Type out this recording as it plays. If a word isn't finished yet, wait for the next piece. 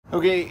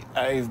Okay,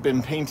 I've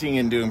been painting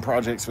and doing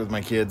projects with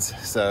my kids,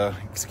 so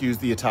excuse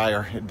the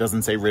attire. It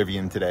doesn't say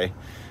Rivian today.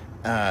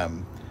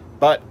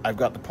 But I've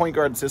got the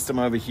PointGuard system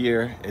over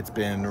here. It's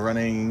been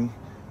running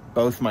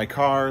both my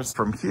cars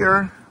from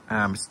here.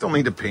 Still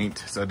need to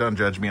paint, so don't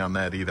judge me on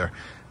that either.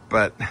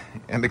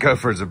 And the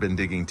gophers have been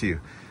digging too.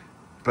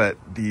 But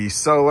the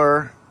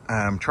solar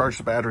charged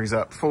the batteries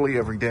up fully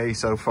every day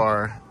so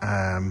far,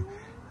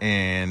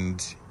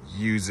 and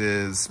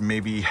uses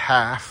maybe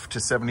half to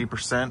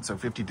 70%, so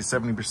 50 to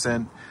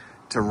 70%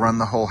 to run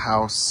the whole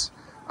house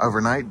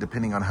overnight,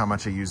 depending on how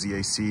much I use the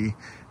AC.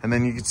 And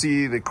then you can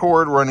see the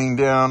cord running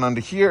down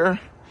under here,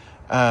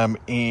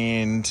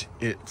 and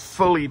it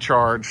fully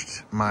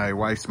charged my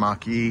wife's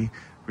Mach-E,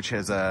 which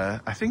has I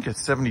think a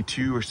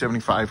 72 or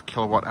 75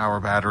 kilowatt hour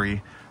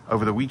battery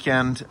over the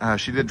weekend.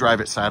 She did drive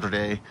it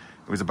Saturday.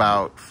 It was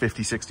about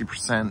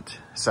 50-60%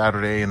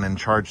 Saturday, and then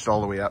charged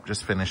all the way up,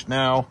 just finished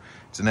now.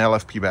 It's an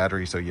LFP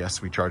battery, so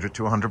yes, we charge it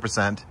to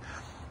 100%.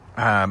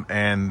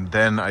 And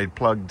then I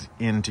plugged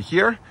into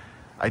here.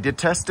 I did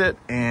test it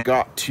and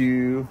got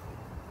to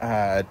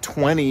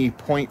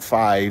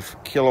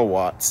 20.5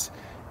 kilowatts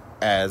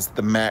as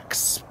the max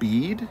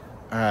speed,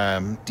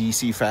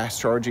 DC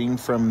fast charging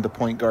from the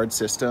PointGuard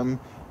system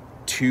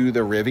to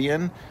the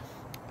Rivian.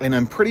 And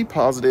I'm pretty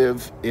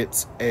positive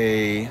it's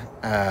a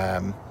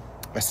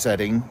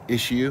setting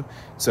issue.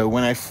 So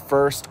when I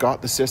first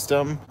got the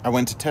system, I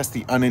went to test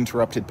the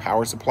uninterrupted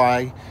power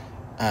supply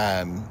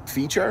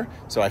feature.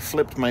 So I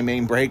flipped my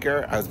main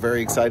breaker. I was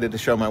very excited to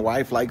show my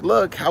wife, like,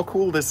 look how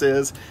cool this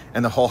is.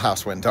 And the whole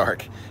house went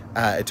dark.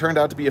 It turned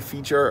out to be a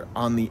feature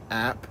on the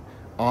app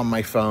on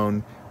my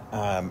phone.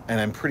 And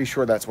I'm pretty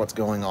sure that's what's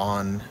going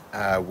on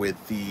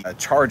with the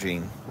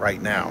charging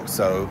right now.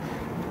 So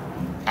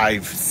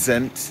I've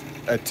sent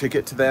a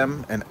ticket to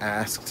them and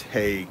asked,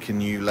 hey,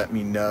 can you let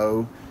me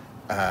know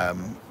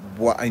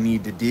what I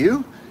need to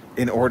do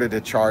in order to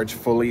charge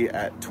fully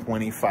at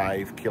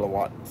 25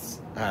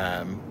 kilowatts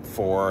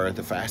for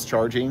the fast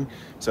charging.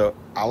 So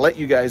I'll let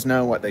you guys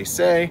know what they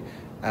say,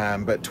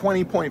 but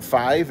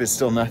 20.5 is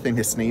still nothing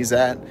to sneeze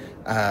at.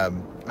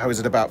 I was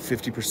at about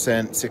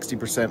 50%,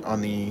 60%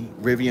 on the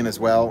Rivian as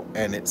well,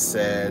 and it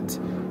said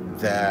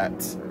that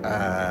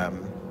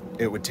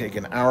it would take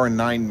 1 hour and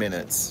 9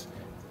 minutes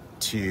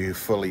to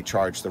fully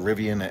charge the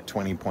Rivian at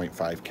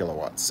 20.5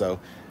 kilowatts. So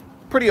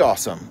pretty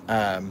awesome.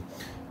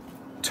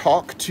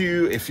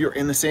 If you're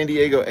in the San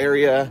Diego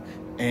area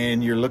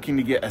and you're looking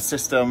to get a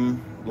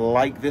system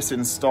like this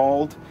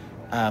installed,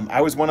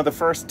 I was one of the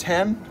first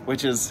 10,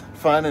 which is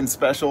fun and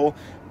special,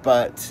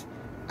 but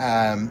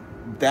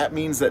that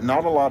means that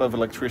not a lot of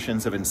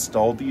electricians have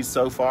installed these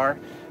so far.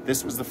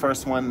 This was the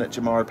first one that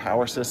Jamar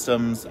Power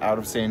Systems out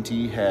of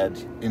Santee had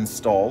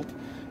installed.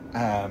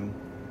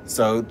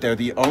 So they're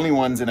the only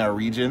ones in our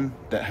region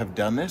that have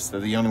done this. They're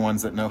the only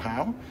ones that know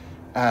how.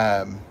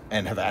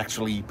 And have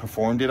actually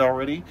performed it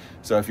already.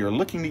 So if you're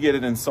looking to get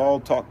it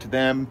installed, talk to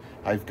them.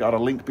 I've got a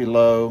link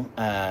below,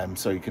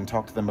 so you can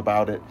talk to them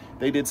about it.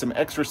 They did some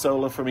extra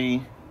solar for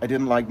me. I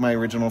didn't like my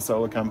original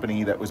solar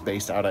company that was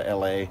based out of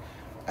LA.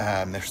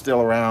 They're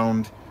still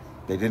around.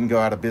 They didn't go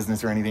out of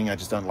business or anything. I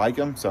just don't like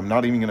them, so I'm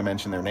not even gonna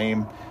mention their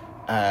name.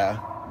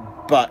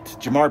 But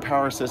Jamar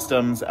Power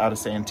Systems out of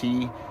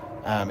Santee,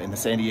 in the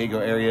San Diego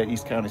area,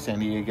 East County, San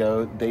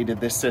Diego, they did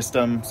this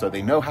system, so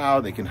they know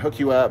how. They can hook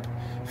you up.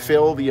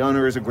 Phil, the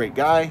owner, is a great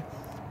guy.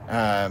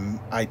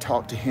 I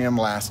talked to him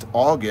last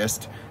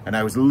August, and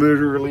I was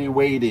literally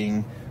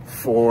waiting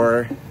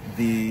for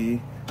the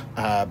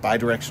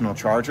bidirectional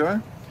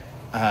charger.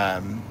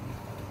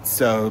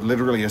 So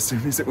literally as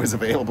soon as it was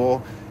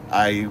available,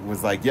 I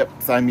was like, yep,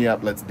 sign me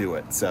up, let's do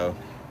it. So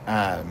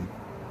I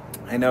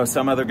know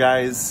some other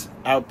guys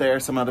out there,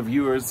 some other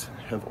viewers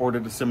have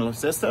ordered a similar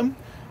system.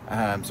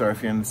 So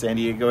if you're in the San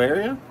Diego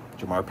area,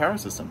 Jamar Power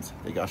Systems,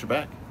 they got your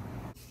back.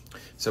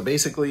 So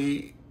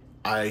basically,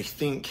 I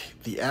think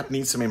the app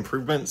needs some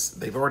improvements.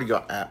 They've already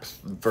got app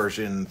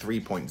version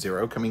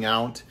 3.0 coming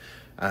out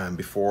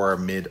before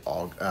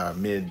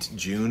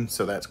mid-June,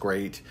 so that's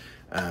great.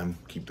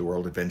 Keep the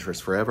world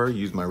adventurous forever.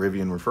 Use my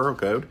Rivian referral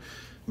code.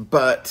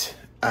 But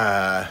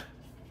I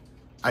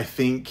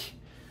think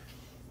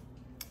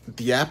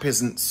the app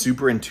isn't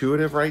super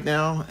intuitive right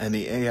now, and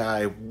the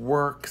AI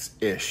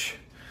works-ish.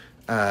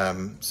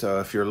 So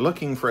if you're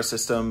looking for a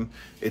system,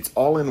 it's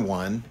all in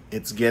one.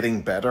 It's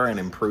getting better and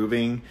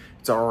improving.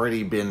 It's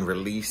already been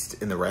released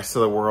in the rest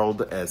of the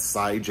world as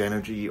Sage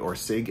Energy or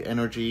Sig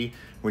Energy,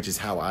 which is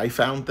how I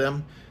found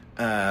them.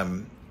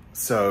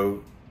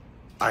 So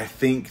I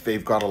think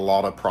they've got a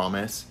lot of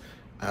promise.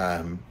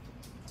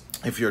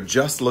 If you're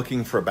just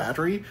looking for a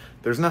battery,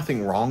 there's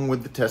nothing wrong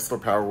with the Tesla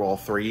Powerwall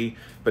 3,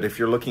 but if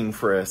you're looking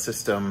for a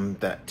system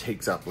that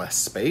takes up less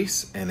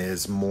space and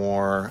is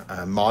more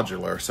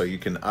modular so you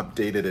can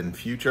update it in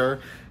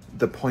future,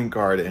 the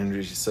PointGuard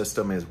Energy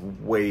system is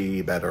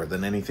way better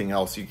than anything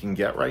else you can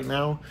get right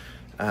now.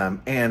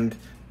 And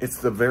it's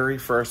the very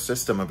first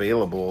system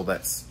available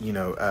that's, you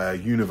know, a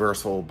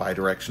universal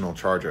bidirectional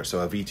charger, so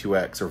a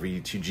V2X or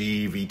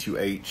V2G,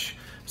 V2H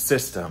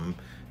system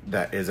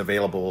that is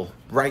available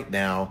right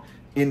now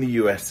in the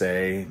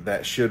USA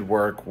that should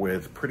work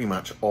with pretty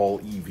much all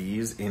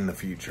EVs in the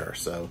future.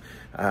 So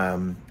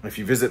if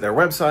you visit their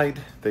website,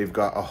 they've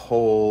got a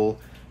whole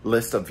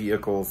list of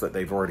vehicles that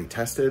they've already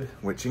tested,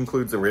 which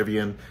includes the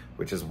Rivian,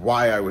 which is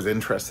why I was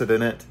interested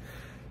in it.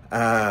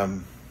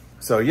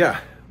 So yeah,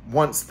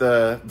 once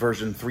the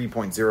version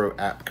 3.0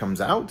 app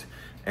comes out,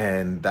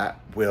 and that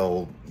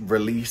will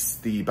release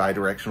the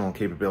bidirectional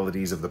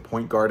capabilities of the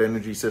PointGuard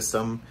Energy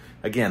system,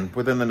 again,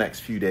 within the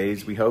next few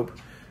days, we hope,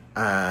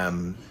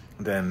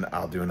 then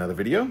I'll do another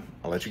video.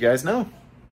 I'll let you guys know.